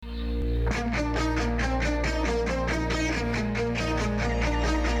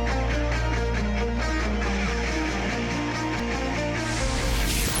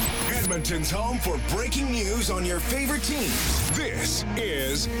Edmonton's home for breaking news on your favorite teams. This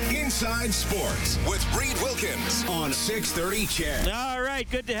is Inside Sports with Reed Wilkins on 630 CHED. All right,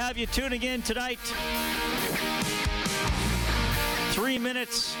 good to have you tuning in tonight. 3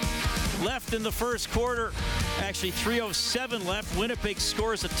 minutes left in the first quarter. Actually, 3:07 left. Winnipeg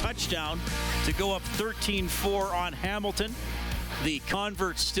scores a touchdown to go up 13-4 on Hamilton. The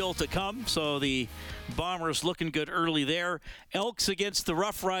converts still to come, so the Bombers looking good early there. Elks against the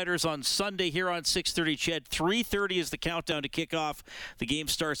Rough Riders on Sunday here on 630 CHED. 3:30 is the countdown to kick off. The game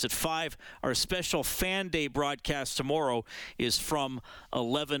starts at 5. Our special Fan Day broadcast tomorrow is from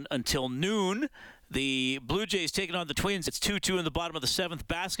 11 until noon. The Blue Jays taking on the Twins. It's 2-2 in the bottom of the 7th.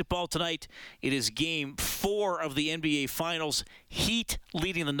 Basketball tonight. It is Game 4 of the NBA Finals. Heat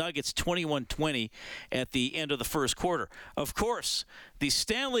leading the Nuggets 21-20 at the end of the first quarter. Of course, the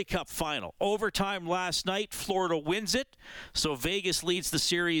Stanley Cup Final. Overtime last night. Florida wins it. So Vegas leads the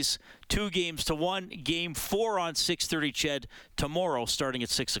series 2-1. Game 4 on 630 CHED tomorrow starting at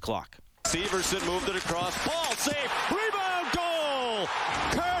 6 o'clock. Severson moved it across. Ball safe. Rebound goal.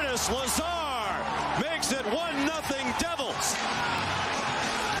 Curtis Lazar makes it 1-0 Devils.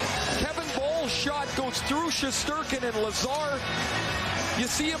 Kevin Ball's shot goes through Shesterkin and Lazar. You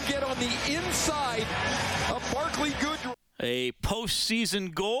see him get on the inside of Barclay Goodrow. A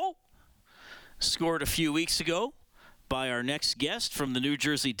postseason goal scored a few weeks ago by our next guest from the New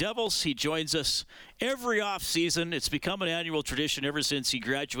Jersey Devils. He joins us every offseason. It's become an annual tradition ever since he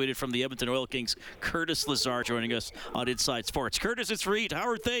graduated from the Edmonton Oil Kings. Curtis Lazar joining us on Inside Sports. Curtis, it's Reed. How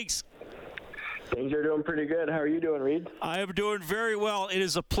are things? Things are doing pretty good. How are you doing, Reed? I am doing very well. It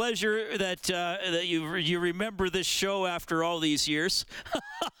is a pleasure that you remember this show after all these years.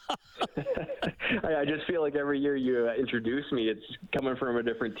 I just feel like every year you introduce me, it's coming from a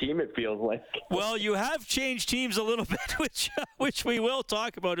different team, it feels like. Well, you have changed teams a little bit, which we will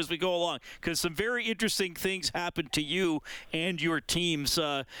talk about as we go along, because some very interesting things happened to you and your teams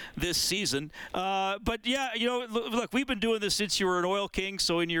this season. But yeah, look, we've been doing this since you were an Oil King,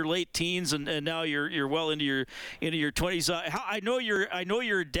 so in your late teens, and now you're well into your 20s. I know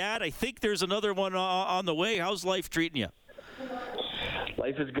you're a dad. I think there's another one on the way. How's life treating you?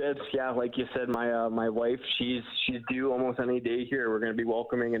 Life is good. Yeah, like you said, my wife, she's due almost any day here. We're going to be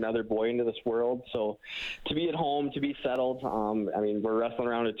welcoming another boy into this world. So to be at home, to be settled, we're wrestling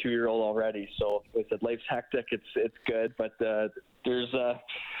around a 2-year-old already. So like I said, life's hectic. It's good, but there's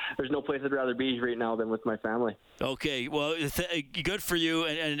no place I'd rather be right now than with my family. Okay, well, good for you,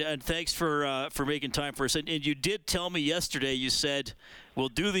 and thanks for making time for us. And you did tell me yesterday, you said, we'll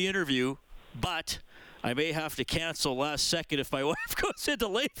do the interview, but I may have to cancel last second if my wife goes into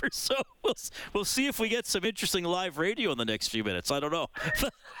labor. So we'll see if we get some interesting live radio in the next few minutes. I don't know.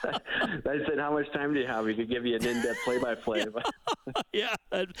 I said, how much time do you have? We could give you an in-depth play-by-play. Yeah,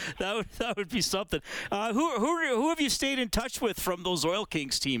 that would be something. Who have you stayed in touch with from those Oil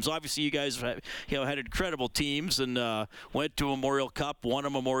Kings teams? Obviously, you guys had incredible teams and went to a Memorial Cup, won a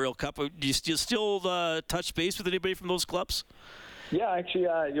Memorial Cup. Do you still touch base with anybody from those clubs? Yeah, actually,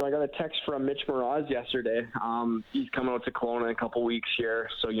 I got a text from Mitch Moroz yesterday. He's coming out to Kelowna in a couple weeks here,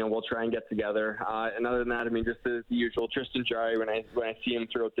 so we'll try and get together. And other than that, just the usual Tristan Jarry when I see him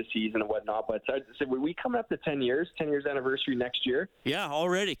throughout the season and whatnot. But so we coming up to 10 years anniversary next year. Yeah,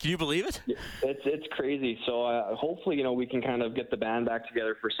 already. Can you believe it? It's crazy. So hopefully, we can kind of get the band back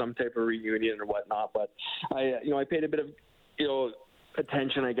together for some type of reunion or whatnot. But I paid a bit of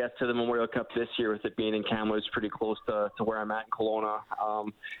attention, I guess, to the Memorial Cup this year with it being in Kamloops, pretty close to where I'm at in Kelowna.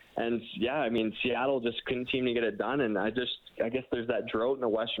 And yeah, Seattle just couldn't seem to get it done. And I guess there's that drought in the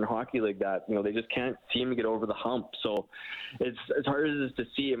Western Hockey League that, they just can't seem to get over the hump. So it's as hard as it is to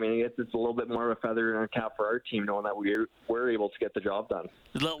see. I guess it's a little bit more of a feather in our cap for our team, knowing that we're able to get the job done.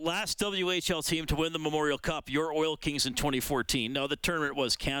 The last WHL team to win the Memorial Cup, your Oil Kings in 2014. Now, the tournament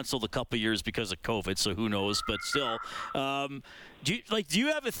was canceled a couple of years because of COVID, so who knows? But still, do you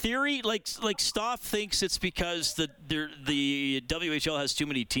have a theory? Like Stoff thinks it's because the WHL has too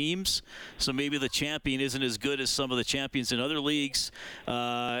many teams, so maybe the champion isn't as good as some of the champions in other leagues.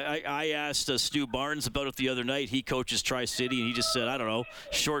 I asked Stu Barnes about it the other night. He coaches Tri-City, and he just said, I don't know,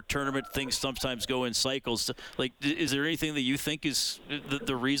 short tournament things sometimes go in cycles. Is there anything that you think is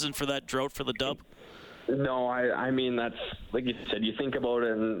the reason for that drought for the Dub? No, that's like you said. You think about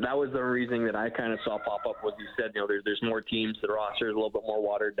it, and that was the reasoning that I kind of saw pop up. Was you said, there's more teams, the roster is a little bit more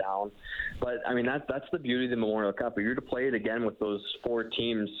watered down. But that's the beauty of the Memorial Cup. If you're to play it again with those 4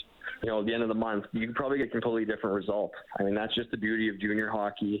 teams, at the end of the month, you could probably get completely different results. I mean, that's just the beauty of junior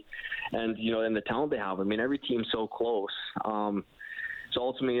hockey and, and the talent they have. I mean, every team's so close. So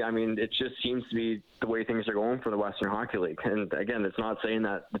ultimately, I mean, it just seems to be the way things are going for the Western Hockey League. And again, it's not saying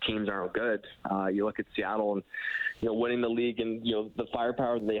that the teams aren't good. You look at Seattle and, winning the league and, the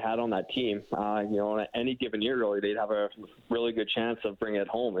firepower that they had on that team, on any given year, really, they'd have a really good chance of bringing it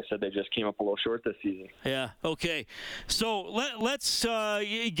home. They said they just came up a little short this season. Yeah, okay. So let's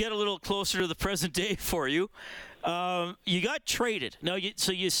get a little closer to the present day for you. You got traded. Now,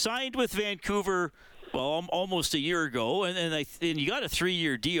 so you signed with Vancouver almost a year ago, and you got a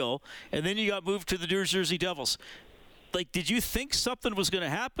 3-year deal, and then you got moved to the New Jersey Devils. Like, did you think something was going to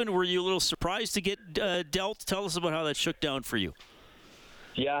happen? Were you a little surprised to get dealt? Tell us about how that shook down for you.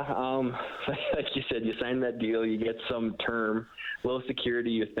 Yeah, like you said, you sign that deal, you get some term, low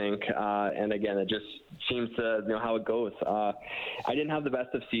security, you think, and again, it just seems to how it goes. I didn't have the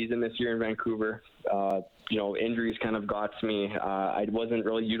best of season this year in Vancouver. Injuries kind of got to me. I wasn't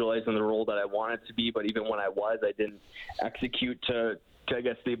really utilizing the role that I wanted to be, but even when I was, I didn't execute to I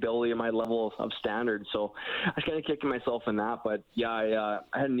guess the ability of my level of standard. So I was kind of kicking myself in that. But yeah,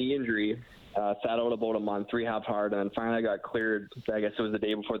 I had a knee injury, sat out about a month, rehabbed hard, and then finally I got cleared. I guess it was the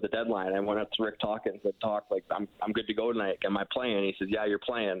day before the deadline. I went up to Rick Talkins and talked like, I'm good to go tonight. Am I playing? And he says, yeah, you're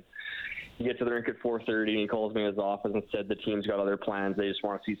playing. You get to the rink at 4:30, and he calls me in his office and said the team's got other plans. They just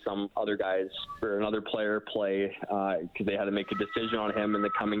want to see some other guys or another player play because they had to make a decision on him in the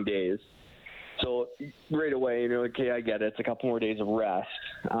coming days. So right away, okay, I get it. It's a couple more days of rest.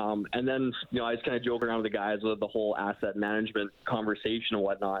 And then, I just kind of joke around with the guys with the whole asset management conversation and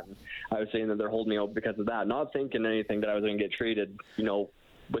whatnot. And I was saying that they're holding me out because of that, not thinking anything that I was going to get traded,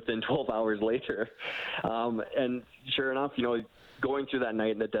 within 12 hours later. And sure enough, going through that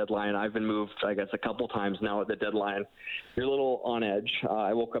night in the deadline, I've been moved, I guess, a couple times now at the deadline. You're a little on edge.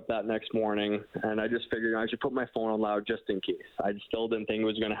 I woke up that next morning, and I just figured I should put my phone on loud just in case. I still didn't think it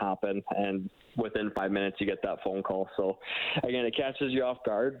was going to happen, and within 5 minutes, you get that phone call. So, again, it catches you off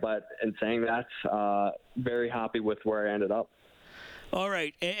guard, but in saying that, very happy with where I ended up. All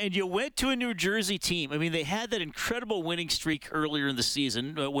right, and you went to a New Jersey team. I mean, they had that incredible winning streak earlier in the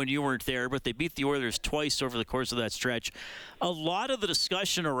season when you weren't there, but they beat the Oilers twice over the course of that stretch. A lot of the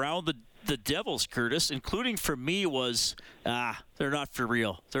discussion around the Devils, Curtis, including for me, was they're not for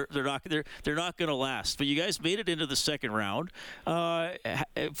real. They're not going to last. But you guys made it into the second round.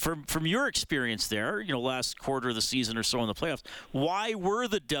 From your experience there, last quarter of the season or so in the playoffs, why were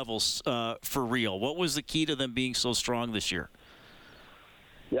the Devils for real? What was the key to them being so strong this year?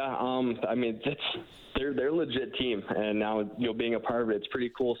 Yeah, I mean, they're a legit team, and now being a part of it, it's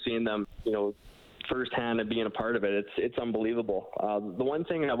pretty cool seeing them firsthand and being a part of it. It's unbelievable. The one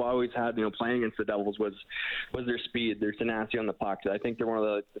thing I've always had playing against the Devils was their speed, their tenacity on the puck. I think they're one of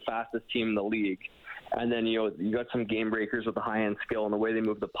the fastest team in the league. And then you got some game breakers with the high end skill and the way they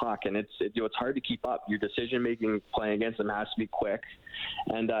move the puck, and it's hard to keep up. Your decision making playing against them has to be quick,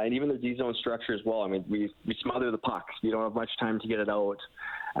 and even the D zone structure as well. I mean, we smother the puck. You don't have much time to get it out.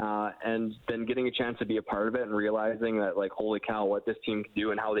 And then getting a chance to be a part of it and realizing that, like, holy cow, what this team can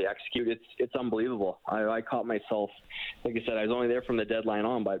do and how they execute, it's unbelievable. I caught myself, like I said, I was only there from the deadline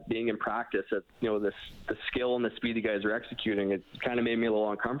on, but being in practice at, the skill and the speed the guys are executing, it kind of made me a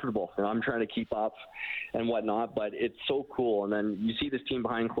little uncomfortable. I'm trying to keep up and whatnot, but it's so cool. And then you see this team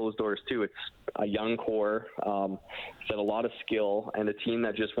behind closed doors too. It's a young core, said a lot of skill, and a team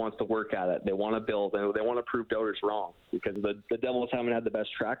that just wants to work at it. They want to build, and they want to prove doubters wrong, because the Devils haven't had the best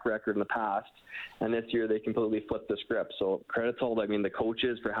track record in the past, and this year they completely flipped the script. So credit to all, the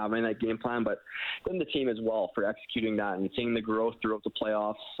coaches for having that game plan, but then the team as well for executing that, and seeing the growth throughout the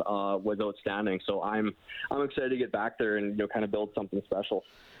playoffs was outstanding. So I'm excited to get back there and kind of build something special.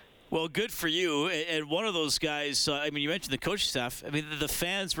 Well, good for you. And one of those guys, you mentioned the coaching staff. I mean, the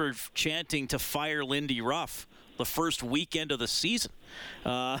fans were chanting to fire Lindy Ruff the first weekend of the season.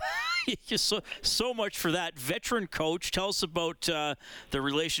 Just so much for that. Veteran coach, tell us about the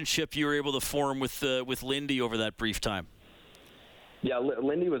relationship you were able to form with Lindy over that brief time. Yeah,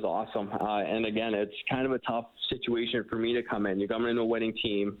 Lindy was awesome. And again, it's kind of a tough situation for me to come in. You're coming into a winning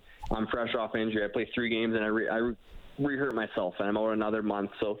team. I'm fresh off injury. I played 3 games, and I re-hurt myself, and I'm out another month.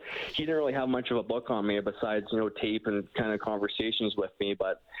 So he didn't really have much of a book on me besides, tape and kind of conversations with me,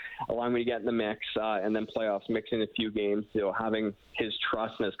 but allowing me to get in the mix and then playoffs, mixing a few games, having his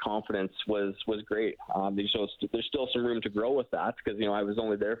trust and his confidence was great. There's still some room to grow with that because, I was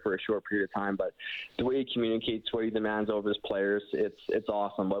only there for a short period of time, but the way he communicates, what he demands over his players, it's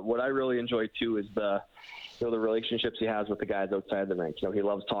awesome. But what I really enjoy too is the relationships he has with the guys outside the rink. He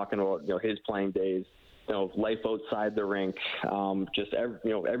loves talking about, his playing days. life outside the rink, just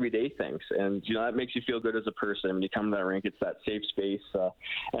everyday things, and that makes you feel good as a person. When you come to that rink, it's that safe space,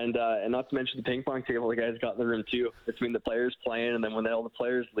 and not to mention the ping pong table the guys got in the room too. Between the players playing, and then when all the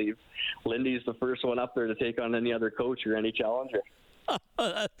players leave, Lindy's the first one up there to take on any other coach or any challenger.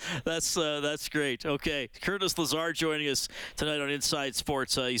 That's great. Okay, Curtis Lazar joining us tonight on Inside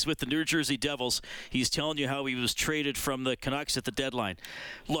Sports. He's with the New Jersey Devils. He's telling you how he was traded from the Canucks at the deadline.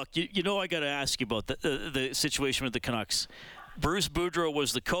 Look, I got to ask you about the situation with the Canucks. Bruce Boudreau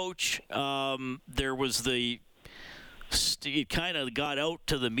was the coach. There was it kind of got out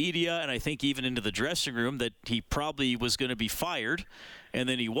to the media, and I think even into the dressing room, that he probably was going to be fired. And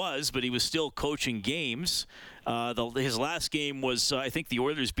then he was, but he was still coaching games. His last game was, I think the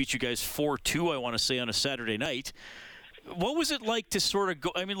Oilers beat you guys 4-2, I want to say, on a Saturday night. What was it like to sort of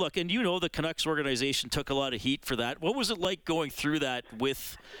go? I mean, look, and the Canucks organization took a lot of heat for that. What was it like going through that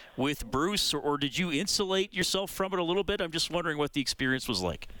with Bruce, or did you insulate yourself from it a little bit? I'm just wondering what the experience was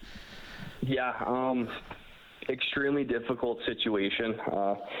like. Yeah, extremely difficult situation.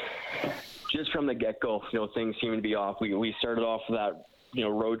 Just from the get-go, things seemed to be off. We started off that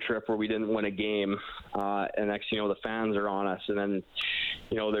road trip where we didn't win a game, and next the fans are on us, and then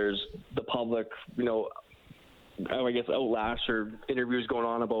there's the public I guess outlash or interviews going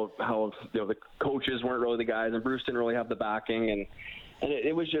on about how the coaches weren't really the guys, and Bruce didn't really have the backing, and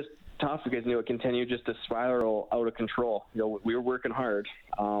it was just tough because it continued just to spiral out of control. We were working hard,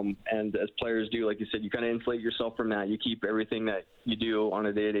 and as players do, like you said, you kind of insulate yourself from that. You keep everything that you do on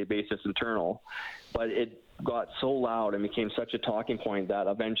a day-to-day basis internal, but it got so loud and became such a talking point that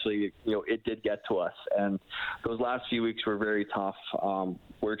eventually it did get to us, and those last few weeks were very tough.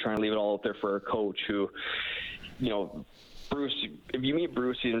 We're trying to leave it all out there for our coach, who Bruce, if you meet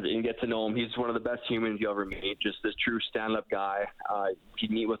Bruce and get to know him, he's one of the best humans you ever meet. Just this true stand-up guy.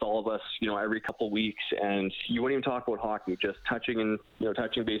 He'd meet with all of us, every couple of weeks, and you wouldn't even talk about hockey. Just touching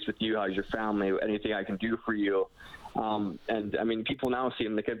base with you. How's your family? Anything I can do for you? And I mean, people now see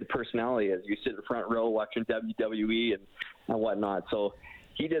him. Look at the personality as you sit in the front row watching WWE and whatnot. So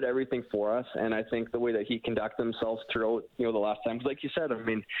he did everything for us, and I think the way that he conducted himself throughout, the last times, like you said, I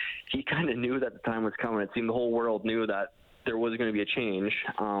mean, he kind of knew that the time was coming. It seemed the whole world knew that there was going to be a change,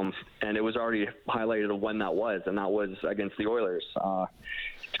 and it was already highlighted of when that was, and that was against the Oilers.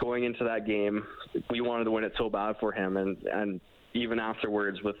 Going into that game, we wanted to win it so bad for him, and even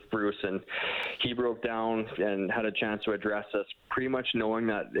afterwards with Bruce, and he broke down and had a chance to address us, pretty much knowing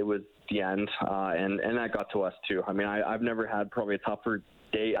that it was the end, and that got to us too. I mean, I've never had probably a tougher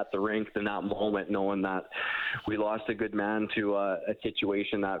day at the rink than that moment, knowing that we lost a good man to a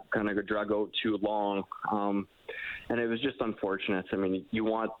situation that kind of drug out too long, and it was just unfortunate. I mean, you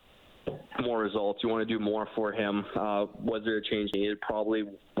want more results. You want to do more for him. Was there a change needed? Probably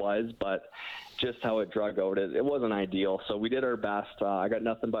was, but just how it drug out, it wasn't ideal. So we did our best. I got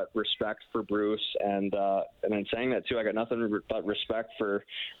nothing but respect for Bruce, and then saying that too, I got nothing but respect for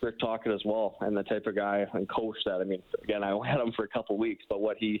Rick Tocchet as well, and the type of guy and coach that, I mean, again, I only had him for a couple of weeks, but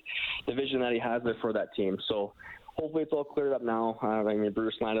the vision that he has there for that team. So hopefully it's all cleared up now. I mean,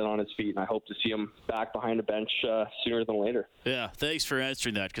 Bruce landed on his feet, and I hope to see him back behind the bench sooner than later. Yeah, thanks for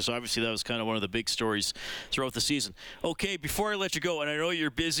answering that, because obviously that was kind of one of the big stories throughout the season. Okay, before I let you go, and I know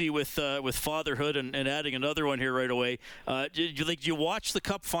you're busy with fatherhood and adding another one here right away, did you watch the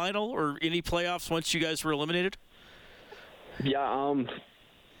Cup final or any playoffs once you guys were eliminated? Yeah,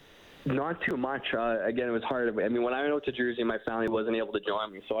 not too much. Again, it was hard. I mean, when I went out to Jersey, my family wasn't able to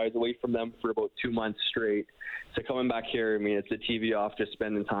join me, so I was away from them for about 2 months straight. So coming back here, I mean, it's the TV off, just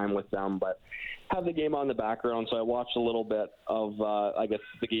spending time with them, but have the game on the background, so I watched a little bit of, I guess,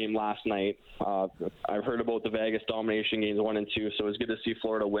 the game last night. I've heard about the Vegas domination games 1 and 2, so it was good to see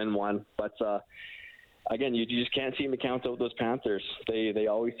Florida win one. But, again, you just can't seem to count out those Panthers. They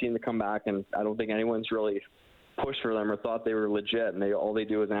always seem to come back, and I don't think anyone's really pushed for them or thought they were legit, and all they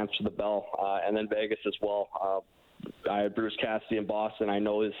do is answer the bell. And then Vegas as well. I had Bruce Cassidy in Boston. I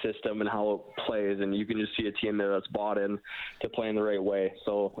know his system and how it plays, and you can just see a team there that's bought in to playing the right way.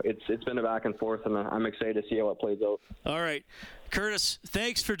 So it's been a back and forth, and I'm excited to see how it plays out. All right. Curtis,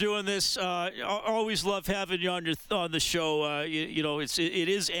 thanks for doing this. Always love having you on the show. It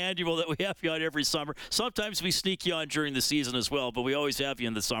is annual that we have you on every summer. Sometimes we sneak you on during the season as well, but we always have you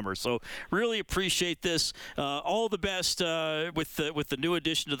in the summer. So really appreciate this. All the best with the new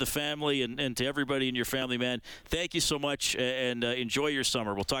addition to the family and to everybody in your family, man. Thank you so much, and enjoy your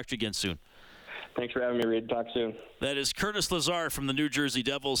summer. We'll talk to you again soon. Thanks for having me, Reed. Talk soon. That is Curtis Lazar from the New Jersey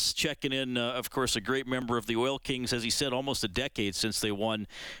Devils checking in, of course, a great member of the Oil Kings, as he said, almost a decade since they won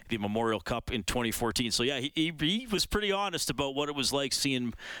the Memorial Cup in 2014. So, yeah, he was pretty honest about what it was like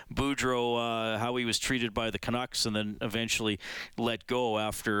seeing Boudreau, how he was treated by the Canucks, and then eventually let go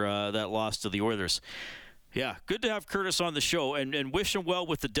after that loss to the Oilers. Yeah, good to have Curtis on the show, and wish him well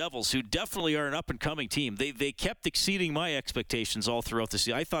with the Devils, who definitely are an up-and-coming team. They kept exceeding my expectations all throughout the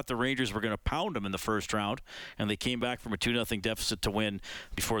season. I thought the Rangers were going to pound them in the first round, and they came back from a 2-0 deficit to win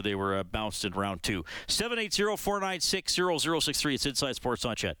before they were bounced in round 2. 780-496-0063. It's Inside Sports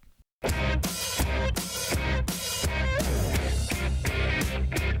on Chet.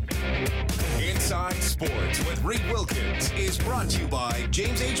 Inside Sports with Reed Wilkins is brought to you by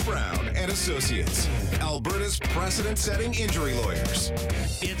James H. Brown and Associates, Alberta's precedent-setting injury lawyers.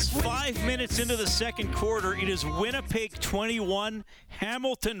 It's 5 minutes into the second quarter. It is Winnipeg 21,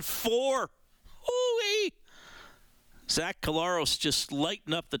 Hamilton 4. Ooh-wee! Zach Collaros just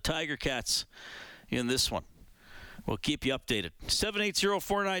lighting up the Tiger Cats in this one. We'll keep you updated.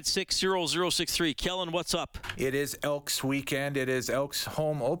 780-496-0063. Kellen, what's up? It is Elks weekend. It is Elks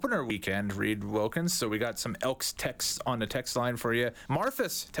home opener weekend, Reed Wilkins. So we got some Elks texts on the text line for you.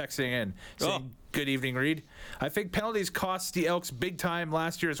 Marthas texting in saying, Good evening, Reed. I think penalties cost the Elks big time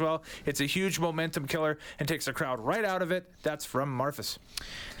last year as well. It's a huge momentum killer and takes the crowd right out of it. That's from Marthas.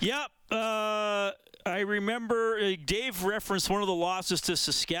 Yep. I remember Dave referenced one of the losses to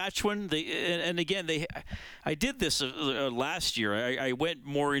Saskatchewan. I did this last year. I went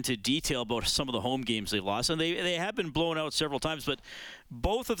more into detail about some of the home games they lost, and they have been blown out several times. But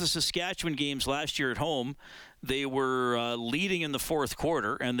both of the Saskatchewan games last year at home, they were leading in the fourth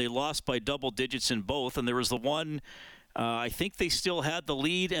quarter, and they lost by double digits in both. And there was the one. I think they still had the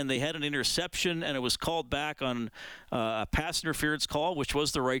lead, and they had an interception, and it was called back on a pass interference call, which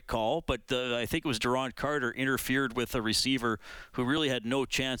was the right call. But I think it was Duron Carter interfered with a receiver who really had no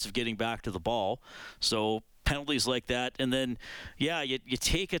chance of getting back to the ball. So penalties like that. And then, you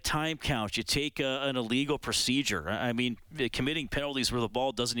take a time count. You take an illegal procedure. I mean, committing penalties where the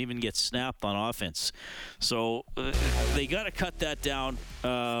ball doesn't even get snapped on offense. So they got to cut that down.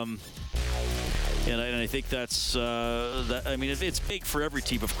 And I think that's that. I mean, it's big for every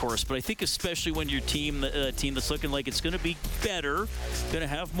team, of course, but I think especially when your team that's looking like it's going to be better, going to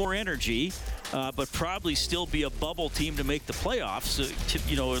have more energy, but probably still be a bubble team to make the playoffs.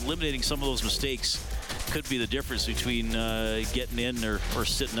 Eliminating some of those mistakes could be the difference between getting in or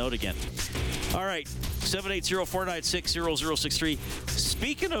sitting out again. All right, 780-496-0063.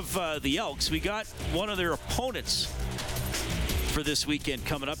 Speaking of the Elks, we got one of their opponents for this weekend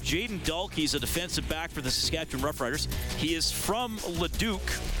coming up. Jaden Dulk, he's a defensive back for the Saskatchewan Roughriders. He is from Leduc,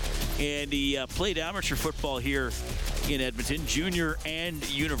 and he played amateur football here in Edmonton, junior and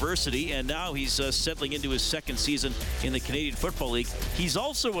university, and now he's settling into his second season in the Canadian Football League. He's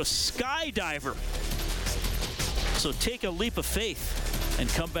also a skydiver. So take a leap of faith and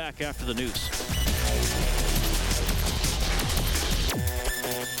come back after the news.